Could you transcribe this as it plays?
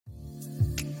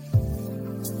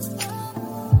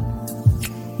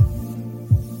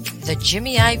The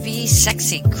Jimmy IV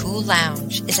Sexy Cool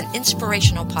Lounge is an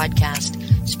inspirational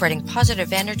podcast spreading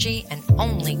positive energy and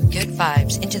only good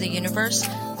vibes into the universe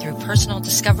through personal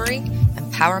discovery,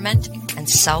 empowerment, and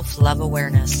self-love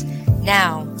awareness.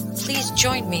 Now, please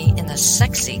join me in the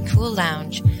Sexy Cool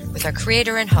Lounge with our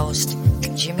creator and host,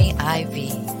 Jimmy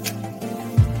IV.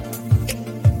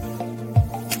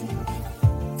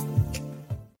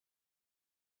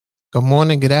 Good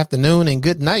morning, good afternoon, and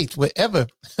good night, wherever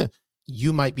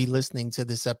you might be listening to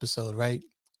this episode, right?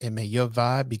 And may your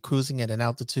vibe be cruising at an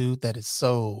altitude that is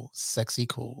so sexy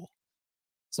cool.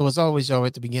 So as always, y'all,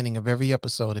 at the beginning of every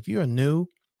episode, if you are new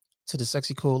to the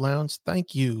Sexy Cool Lounge,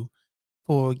 thank you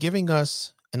for giving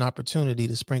us an opportunity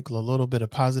to sprinkle a little bit of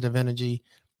positive energy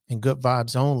and good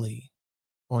vibes only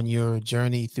on your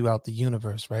journey throughout the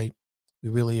universe, right? We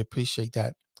really appreciate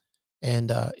that. And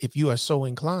if you are so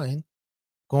inclined,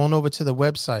 go on over to the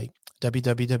website,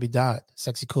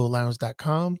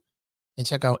 www.sexycoollounge.com, and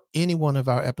check out any one of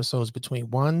our episodes between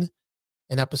 1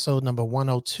 and episode number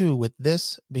 102, with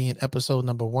this being episode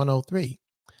number 103.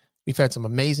 We've had some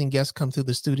amazing guests come through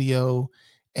the studio,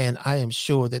 and I am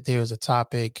sure that there's a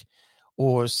topic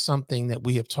or something that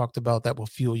we have talked about that will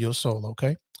fuel your soul,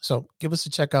 okay? So give us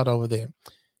a check out over there.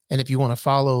 And if you want to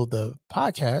follow the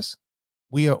podcast,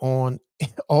 we are on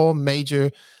all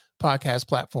major podcast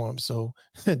platforms. So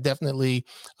definitely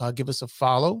give us a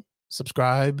follow,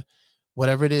 subscribe,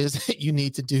 whatever it is that you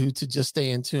need to do to just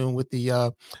stay in tune with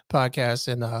the podcast,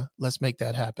 and let's make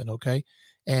that happen. Okay.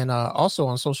 And also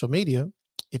on social media,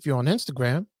 if you're on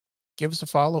Instagram, give us a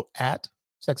follow at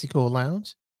Sexy Cool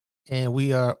Lounge. And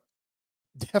we are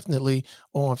definitely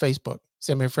on Facebook.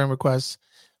 Send me a friend request,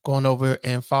 go on over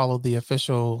and follow the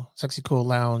official Sexy Cool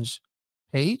Lounge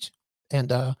page.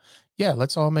 And yeah,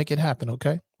 let's all make it happen.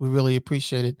 Okay. We really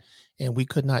appreciate it. And we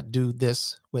could not do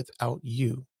this without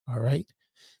you. All right.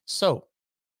 So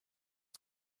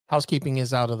housekeeping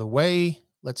is out of the way.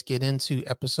 Let's get into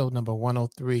episode number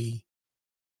 103.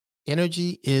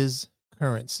 Energy is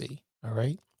currency. All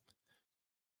right.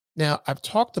 Now, I've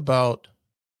talked about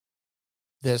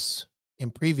this in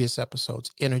previous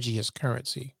episodes. Energy is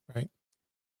currency, right?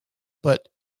 But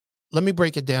let me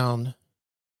break it down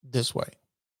this way.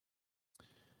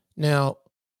 Now,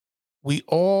 we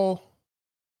all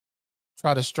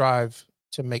try to strive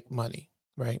to make money,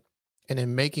 right? And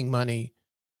in making money,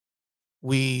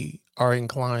 we are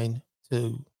inclined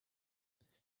to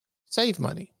save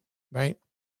money, right?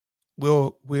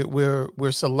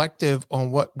 We're selective on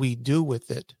what we do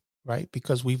with it, right?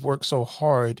 Because we've worked so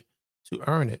hard to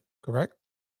earn it, correct?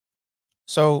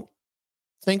 So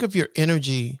think of your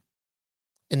energy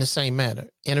in the same manner.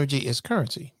 Energy is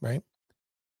currency, right?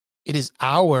 It is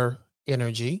our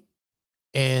energy,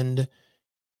 and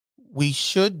we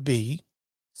should be,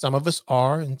 some of us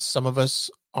are and some of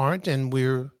us aren't, and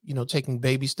we're, taking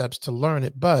baby steps to learn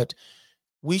it, but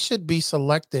we should be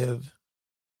selective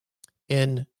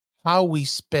in how we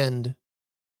spend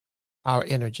our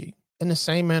energy in the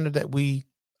same manner that we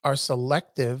are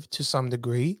selective to some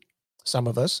degree, some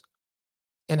of us,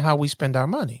 in how we spend our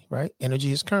money, right?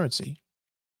 Energy is currency.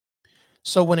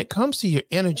 So when it comes to your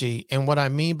energy, and what I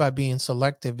mean by being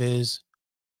selective is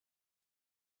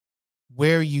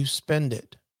where you spend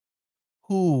it,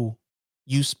 who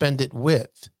you spend it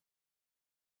with.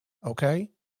 Okay.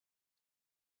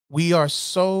 We are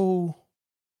so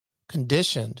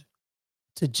conditioned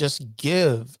to just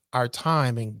give our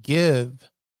time and give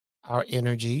our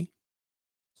energy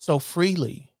so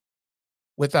freely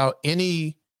without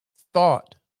any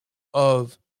thought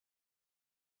of,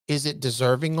 is it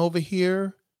deserving over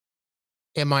here?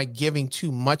 Am I giving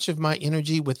too much of my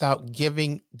energy without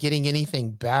getting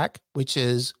anything back, which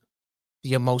is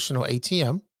the emotional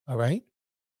ATM? All right.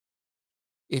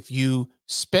 If you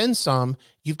spend some,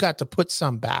 you've got to put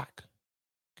some back.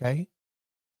 Okay.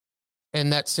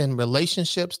 And that's in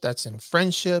relationships, that's in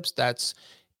friendships, that's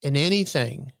in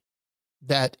anything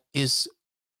that is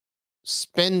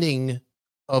spending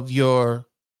of your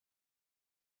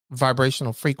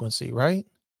vibrational frequency, right?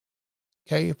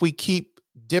 Okay. If we keep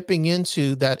dipping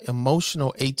into that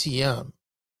emotional ATM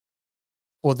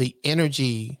for the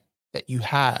energy that you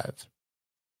have,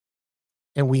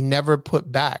 and we never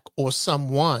put back, or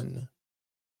someone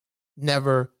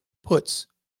never puts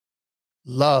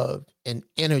love and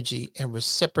energy and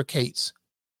reciprocates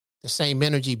the same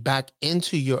energy back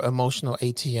into your emotional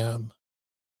ATM,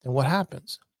 then what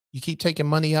happens? You keep taking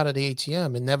money out of the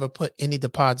ATM and never put any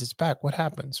deposits back. What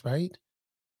happens, right?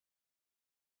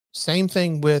 Same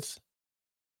thing with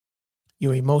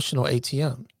your emotional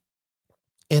ATM.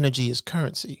 Energy is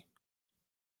currency.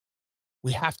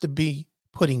 We have to be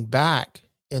putting back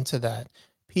into that.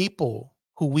 People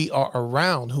who we are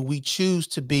around, who we choose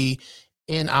to be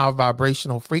in our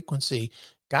vibrational frequency,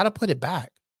 got to put it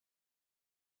back.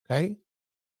 Okay.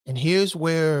 And here's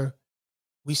where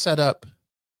we set up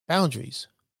boundaries,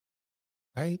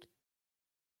 right?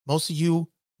 Most of you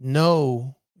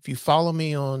know, if you follow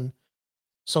me on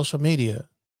social media,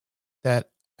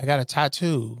 that I got a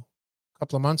tattoo a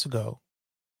couple of months ago.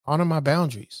 Honor my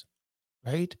boundaries,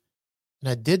 right?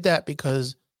 And I did that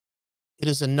because it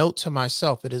is a note to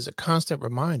myself. It is a constant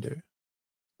reminder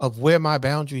of where my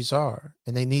boundaries are,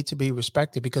 and they need to be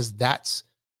respected because that's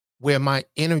where my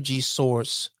energy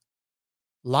source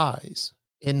lies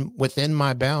within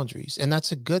my boundaries. And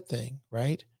that's a good thing,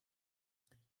 right?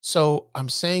 So I'm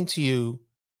saying to you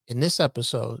in this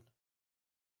episode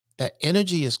that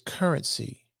energy is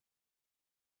currency,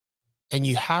 and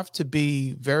you have to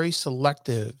be very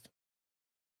selective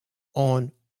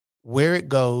on where it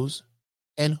goes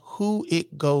and who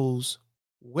it goes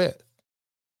with.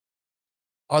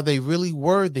 Are they really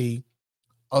worthy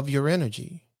of your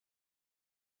energy?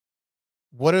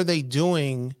 What are they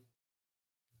doing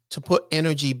to put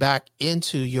energy back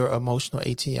into your emotional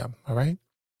ATM? All right.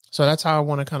 So that's how I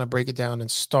want to kind of break it down and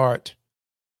start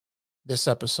this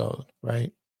episode.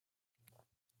 Right.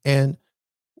 And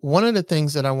one of the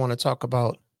things that I want to talk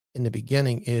about in the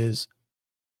beginning is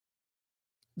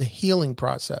the healing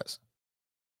process.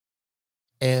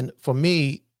 And for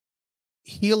me,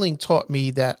 healing taught me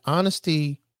that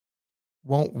honesty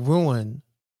won't ruin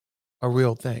a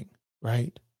real thing,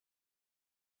 right?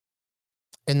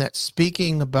 And that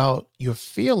speaking about your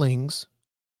feelings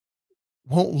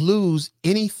won't lose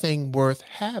anything worth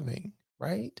having,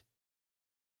 right?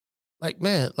 Like,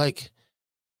 man, like,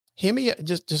 hear me,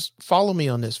 just follow me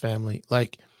on this, family.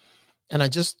 Like, and I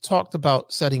just talked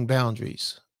about setting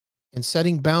boundaries, and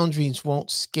setting boundaries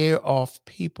won't scare off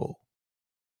people.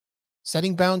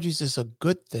 Setting boundaries is a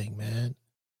good thing, man.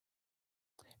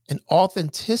 And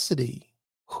authenticity,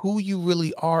 who you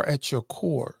really are at your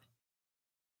core,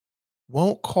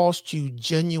 won't cost you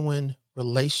genuine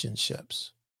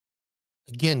relationships.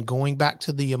 Again, going back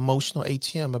to the emotional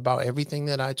ATM about everything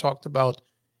that I talked about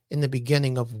in the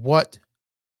beginning of what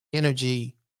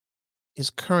energy is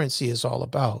currency is all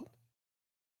about.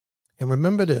 And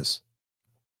remember this,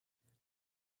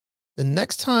 the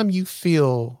next time you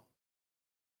feel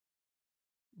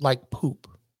like poop,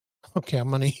 okay, I'm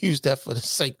going to use that for the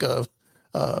sake of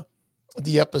uh,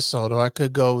 the episode, or I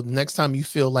could go next time you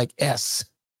feel like S,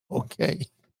 okay?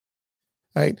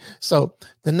 Right. So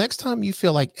the next time you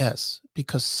feel like S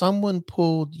because someone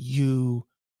pulled you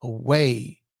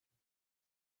away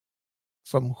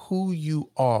from who you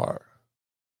are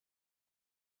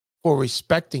for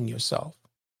respecting yourself.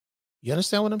 You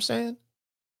understand what I'm saying?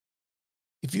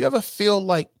 If you ever feel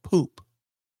like poop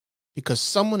because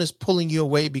someone is pulling you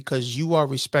away because you are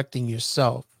respecting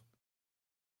yourself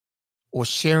or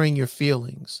sharing your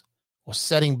feelings or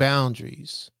setting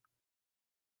boundaries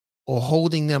or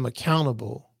holding them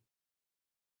accountable,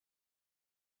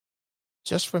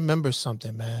 just remember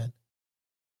something, man.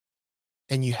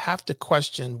 And you have to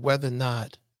question whether or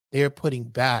not they're putting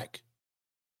back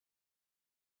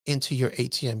into your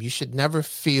ATM. You should never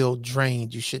feel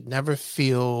drained. You should never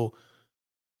feel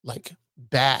like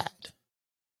bad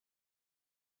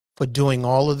for doing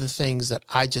all of the things that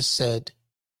I just said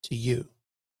to you.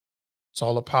 It's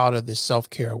all a part of this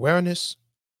self-care awareness.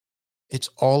 It's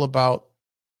all about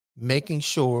making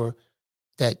sure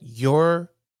that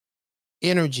your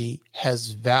energy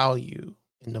has value.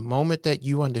 In the moment that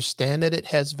you understand that it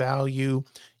has value,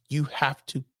 you have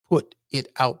to put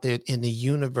it out there in the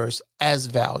universe as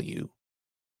value.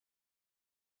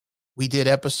 We did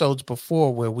episodes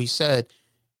before where we said,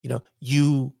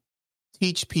 you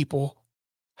teach people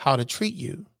how to treat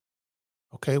you.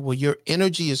 Okay. Well, your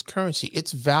energy is currency.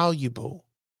 It's valuable.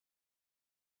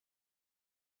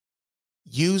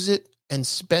 Use it and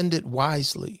spend it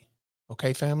wisely.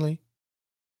 Okay, family?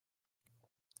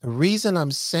 The reason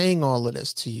I'm saying all of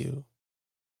this to you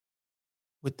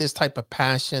with this type of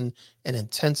passion and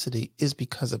intensity is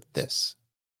because of this.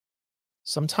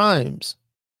 Sometimes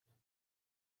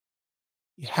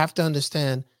you have to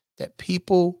understand that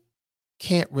people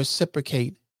can't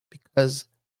reciprocate because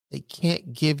they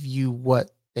can't give you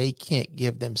what they can't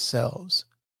give themselves.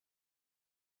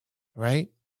 Right?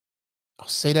 I'll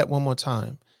say that one more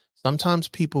time. Sometimes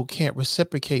people can't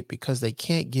reciprocate because they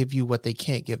can't give you what they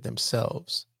can't give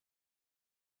themselves.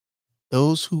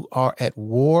 Those who are at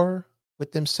war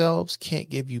with themselves can't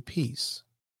give you peace.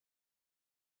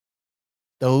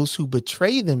 Those who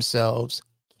betray themselves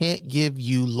can't give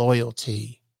you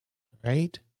loyalty,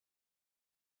 right?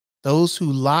 Those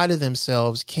who lie to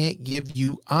themselves can't give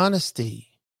you honesty.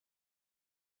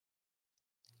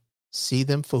 See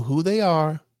them for who they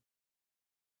are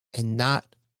and not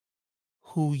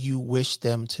who you wish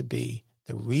them to be.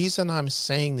 The reason I'm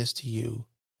saying this to you,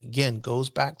 again, goes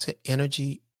back to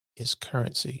energy is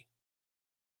currency.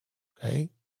 Okay.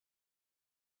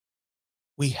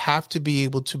 We have to be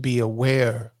able to be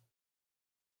aware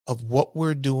of what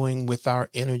we're doing with our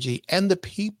energy and the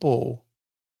people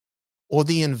or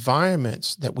the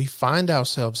environments that we find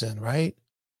ourselves in, right?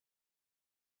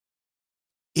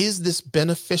 Is this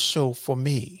beneficial for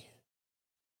me?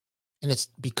 And it's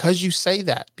because you say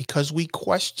that, because we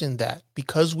question that,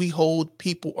 because we hold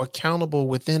people accountable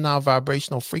within our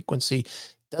vibrational frequency,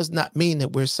 does not mean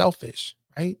that we're selfish,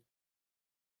 right?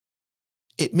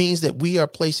 It means that we are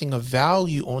placing a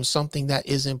value on something that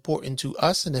is important to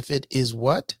us. And if it is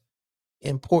what?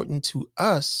 Important to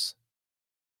us,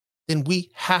 then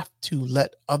we have to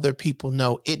let other people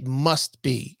know it must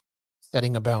be,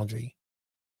 setting a boundary,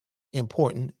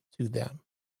 important to them.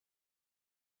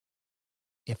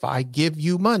 If I give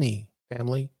you money,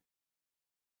 family,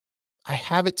 I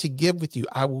have it to give with you.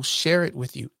 I will share it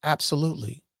with you.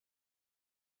 Absolutely.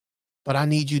 But I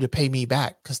need you to pay me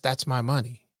back because that's my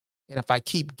money. And if I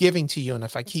keep giving to you, and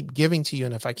if I keep giving to you,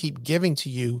 and if I keep giving to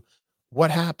you,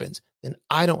 what happens? Then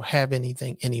I don't have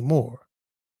anything anymore.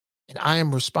 And I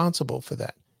am responsible for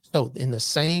that. So, in the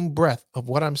same breath of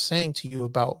what I'm saying to you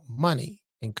about money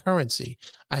and currency,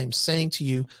 I am saying to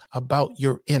you about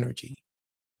your energy.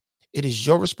 It is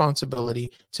your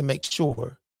responsibility to make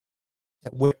sure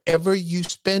that wherever you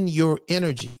spend your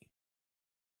energy,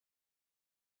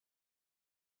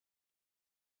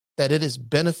 that it is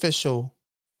beneficial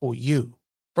for you,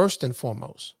 first and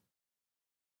foremost.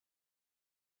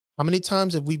 How many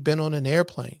times have we been on an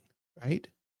airplane, right?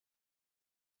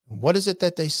 What is it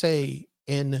that they say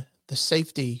in the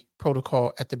safety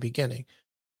protocol at the beginning?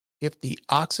 If the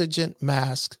oxygen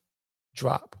mask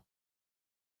drop,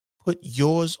 put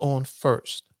yours on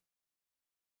first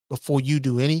before you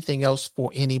do anything else for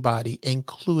anybody,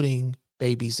 including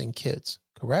babies and kids,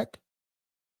 correct?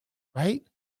 Right?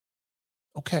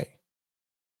 Okay.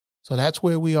 So that's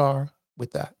where we are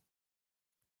with that.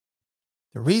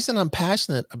 The reason I'm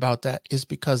passionate about that is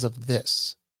because of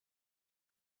this.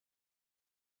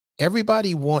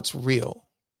 Everybody wants real,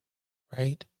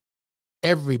 right?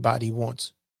 Everybody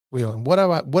wants real. And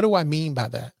what do I mean by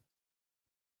that?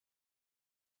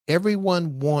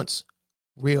 Everyone wants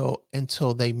real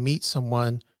until they meet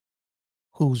someone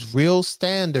whose real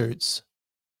standards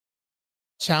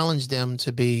challenge them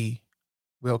to be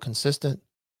real consistent,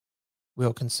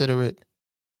 real considerate,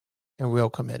 and real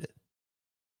committed.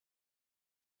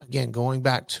 Again, going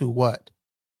back to what?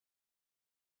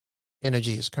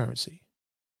 Energy is currency.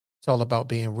 It's all about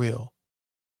being real.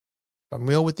 If I'm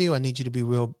real with you, I need you to be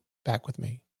real back with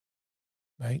me,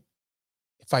 right?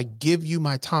 If I give you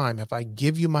my time, if I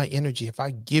give you my energy, if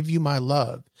I give you my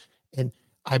love, and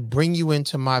I bring you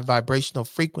into my vibrational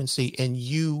frequency and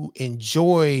you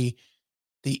enjoy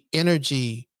the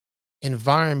energy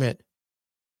environment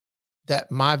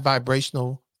that my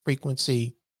vibrational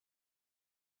frequency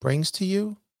brings to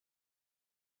you,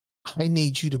 I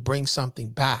need you to bring something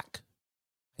back.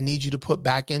 I need you to put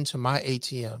back into my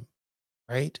ATM,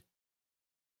 right?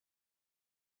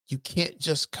 You can't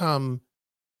just come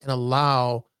and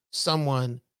allow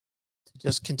someone to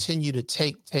just continue to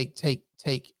take,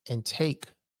 and take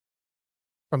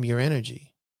from your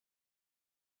energy.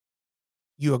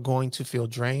 You are going to feel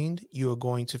drained. You are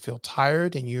going to feel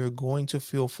tired, and you're going to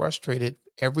feel frustrated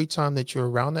every time that you're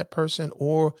around that person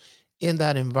or in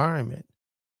that environment.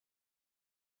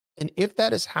 And if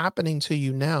that is happening to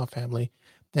you now, family,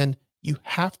 then you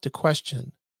have to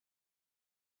question,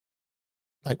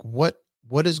 like, what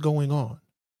is going on,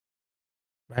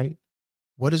 right?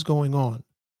 What is going on?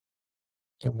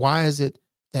 And why is it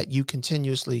that you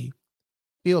continuously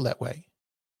feel that way?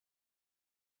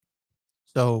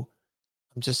 So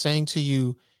I'm just saying to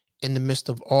you, in the midst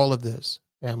of all of this,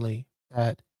 family,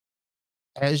 that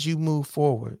as you move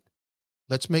forward,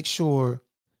 let's make sure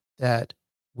that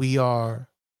we are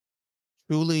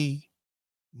truly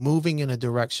moving in a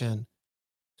direction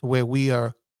to where we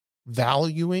are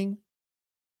valuing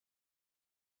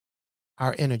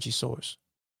our energy source,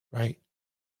 right?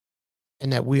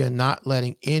 And that we are not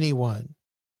letting anyone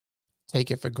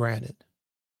take it for granted,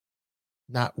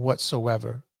 not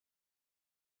whatsoever.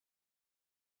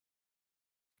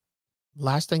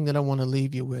 Last thing that I want to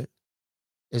leave you with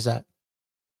is that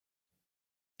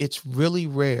it's really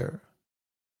rare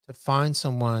to find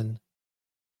someone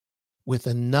with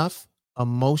enough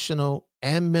emotional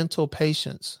and mental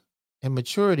patience and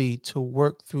maturity to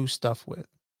work through stuff with.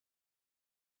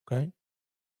 Okay.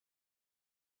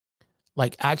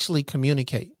 Like actually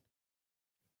communicate.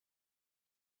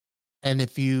 And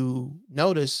if you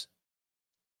notice,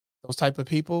 those type of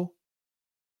people,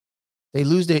 they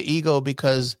lose their ego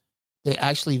because they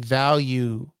actually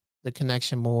value the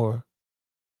connection more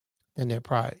than their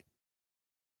pride,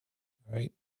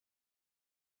 right?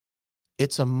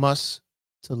 It's a must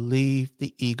to leave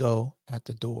the ego at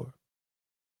the door.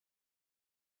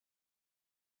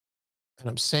 And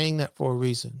I'm saying that for a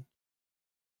reason.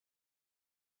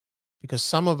 Because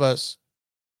some of us,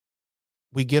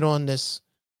 we get on this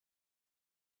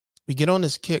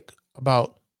kick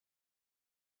about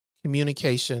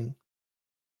communication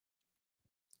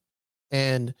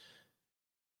and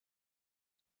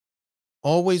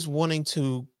always wanting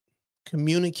to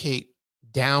communicate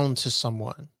down to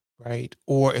someone, right?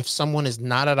 Or if someone is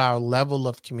not at our level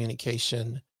of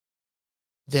communication,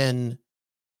 then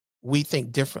we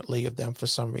think differently of them for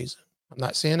some reason. I'm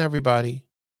not saying everybody,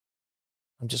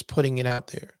 I'm just putting it out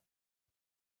there.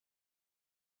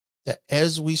 That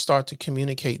as we start to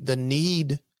communicate, the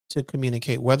need to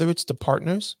communicate, whether it's to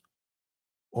partners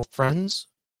or friends,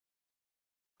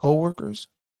 coworkers,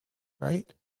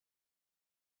 right?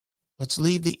 Let's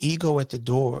leave the ego at the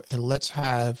door and let's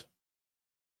have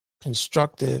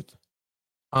constructive,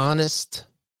 honest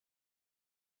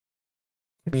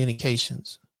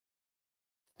communications.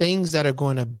 Things that are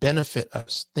going to benefit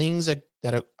us, things that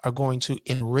are going to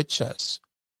enrich us,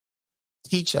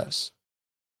 teach us,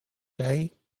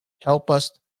 okay? Help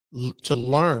us to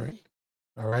learn,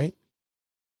 all right?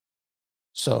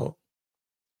 So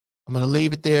I'm going to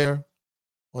leave it there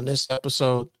on this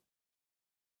episode.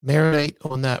 Marinate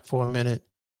on that for a minute.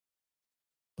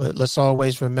 But let's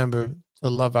always remember to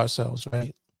love ourselves,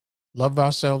 right? Love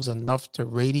ourselves enough to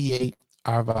radiate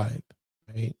our vibe,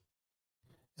 right?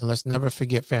 And let's never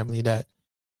forget, family, that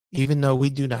even though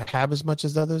we do not have as much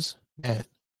as others, man,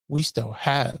 we still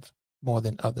have more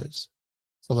than others.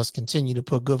 So let's continue to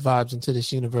put good vibes into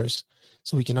this universe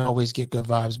so we can always get good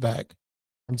vibes back.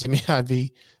 I'm Jimmy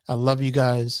Ivy. I love you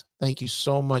guys. Thank you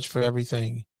so much for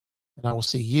everything. And I will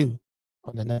see you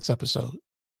on the next episode.